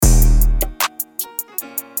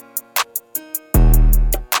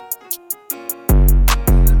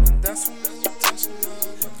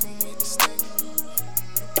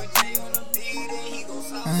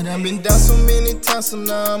I've been down so many times, so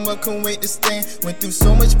now I can't wait to stand. Went through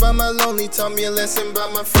so much by my lonely, taught me a lesson by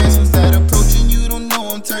my friends. Who's that approaching? You don't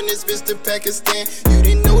know I'm turning this bitch to Pakistan. You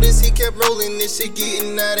didn't notice he kept rolling, this shit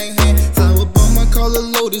getting out of hand. Flower bomb, I call her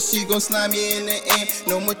loaded, she gon' slime me in the end.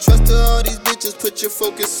 No more trust to all these bitches, put your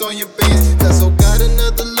focus on your bands. Cause oh got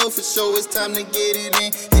another low for sure, it's time to get it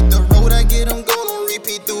in. Hit the road, I get them gone, on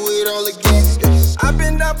repeat, do it all again. I've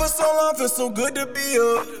been down for so long, feel so good to be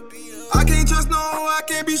up. I can't trust no, I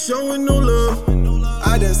can't be showing no love.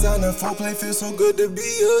 I just signed a full play, feel so good to be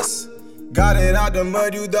us. Got it out the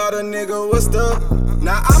mud, you thought a nigga was stuck.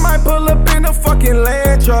 Now I might pull up in a fucking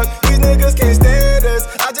land truck. These niggas can't stand us.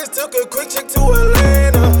 I just took a quick trip to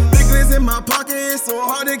Atlanta. Big list in my pocket, it's so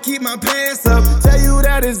hard to keep my pants up. Tell you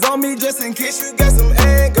that it's on me just in case you got some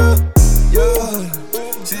anger.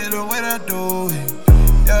 Yeah, see the way I do it.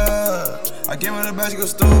 Yeah, I give her the best, she go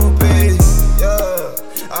stupid.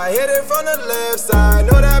 Yeah, I hit it from the left side.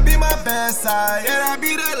 Know that be my bad side. Yeah, that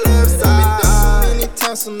be the left side.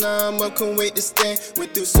 So now I can't wait to stand.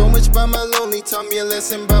 Went through so much by my lonely, taught me a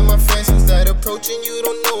lesson by my friends. Who's that approaching? You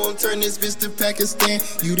don't know I'm turning this bitch to Pakistan.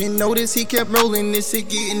 You didn't notice he kept rolling, this shit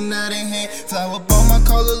getting out of hand. Flower bomb, I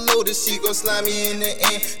call her loaded, she gon' slime me in the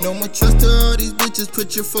end. No more trust to all these bitches,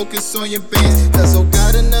 put your focus on your bands. Cause oh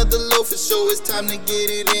got another low for sure, it's time to get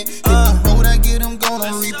it in. Hit the road, I get them gone,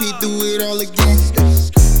 on repeat, do it all again.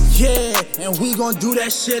 Yeah, and we gon' do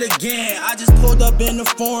that shit again. I just pulled up in the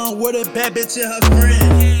foreign with a bad bitch and her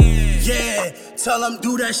friend. Yeah, tell them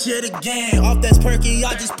do that shit again. Off that perky,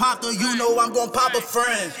 I just popped her, you know I'm gon' pop a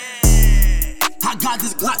friend. I got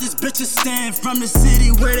this Glock, this bitch is stand. From the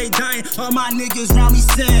city where they dying, all my niggas round me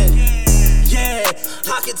sin. Yeah,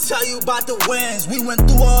 I can tell you about the wins. We went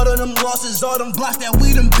through all of them losses, all them blocks that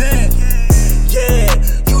we done been. Yeah,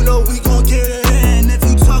 you know we gon' get it in. If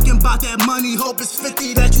you talking about that money, hope it's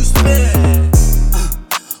 50 that you spend.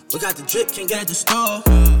 We got the drip, can't get at the store.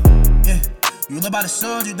 Yeah, you live by the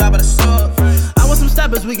sword, you die by the sword. I want some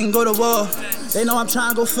steppers, we can go to war. They know I'm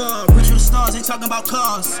trying to go far. Reach for the stars, ain't talking about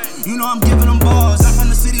cars. You know I'm giving them balls. I'm from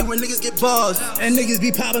the city where niggas get balls. And niggas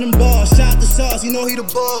be popping them balls. Shout the sauce, you know he the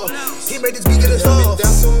ball. He made this beat get us I've off. been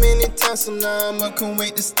down so many times, so now I can't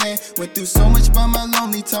wait to stand. Went through so much by my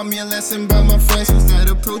lonely, taught me a lesson by my friends. Who's that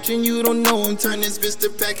approaching? You don't know I'm turning this bitch to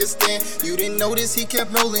Pakistan. You didn't notice he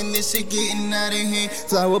kept rolling, this shit getting out of hand.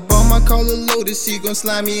 Flower bomb, I call her loaded, she gon'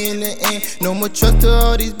 slime me in the end. No more trust to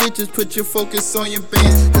all these bitches, put your focus on your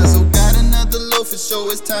bands. Cause oh got another low for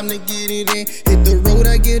sure, it's time to get it in. Hit the road,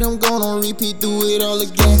 I get them gone, on repeat, do it all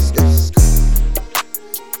again.